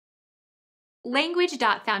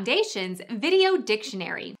Language.Foundation's Video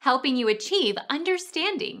Dictionary, helping you achieve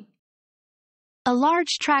understanding. A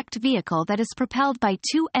large tracked vehicle that is propelled by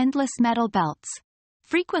two endless metal belts,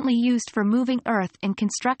 frequently used for moving earth in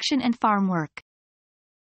construction and farm work.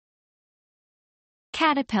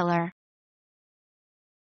 Caterpillar.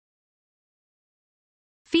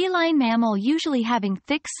 Feline mammal usually having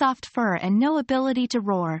thick soft fur and no ability to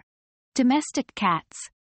roar. Domestic cats.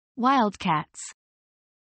 Wildcats.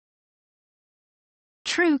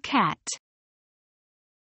 True cat.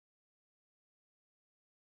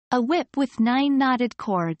 A whip with 9 knotted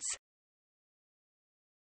cords.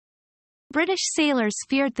 British sailors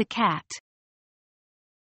feared the cat.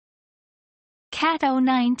 Cat o'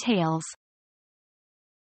 nine tails.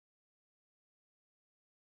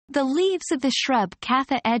 The leaves of the shrub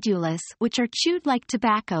Catha edulis, which are chewed like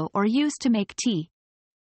tobacco or used to make tea,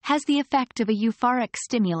 has the effect of a euphoric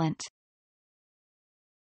stimulant.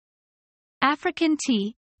 African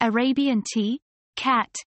tea, Arabian tea, cat,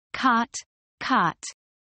 cot, cot.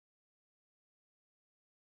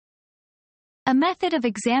 A method of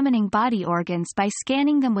examining body organs by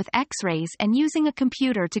scanning them with X-rays and using a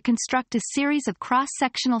computer to construct a series of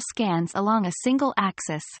cross-sectional scans along a single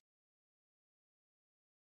axis.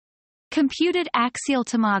 Computed axial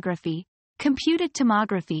tomography, computed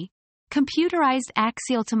tomography, computerized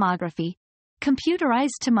axial tomography,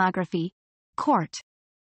 computerized tomography, CORT.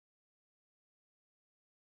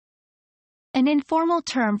 An informal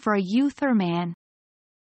term for a youth or man.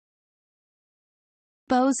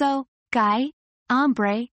 Bozo, guy,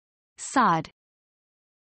 hombre, sod.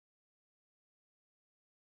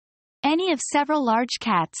 Any of several large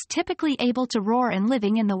cats typically able to roar and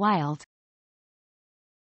living in the wild.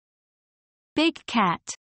 Big cat.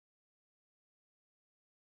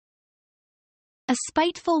 A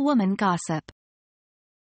spiteful woman gossip.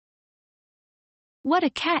 What a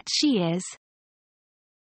cat she is.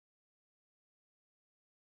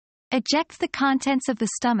 Eject the contents of the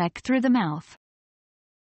stomach through the mouth.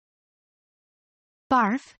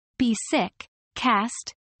 Barf, be sick,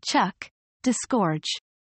 cast, chuck, disgorge.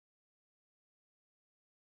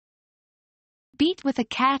 Beat with a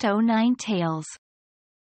cat o' nine tails.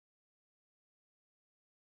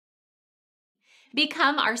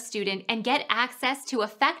 Become our student and get access to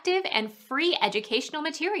effective and free educational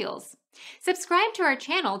materials. Subscribe to our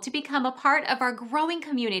channel to become a part of our growing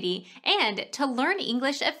community and to learn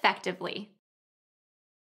English effectively.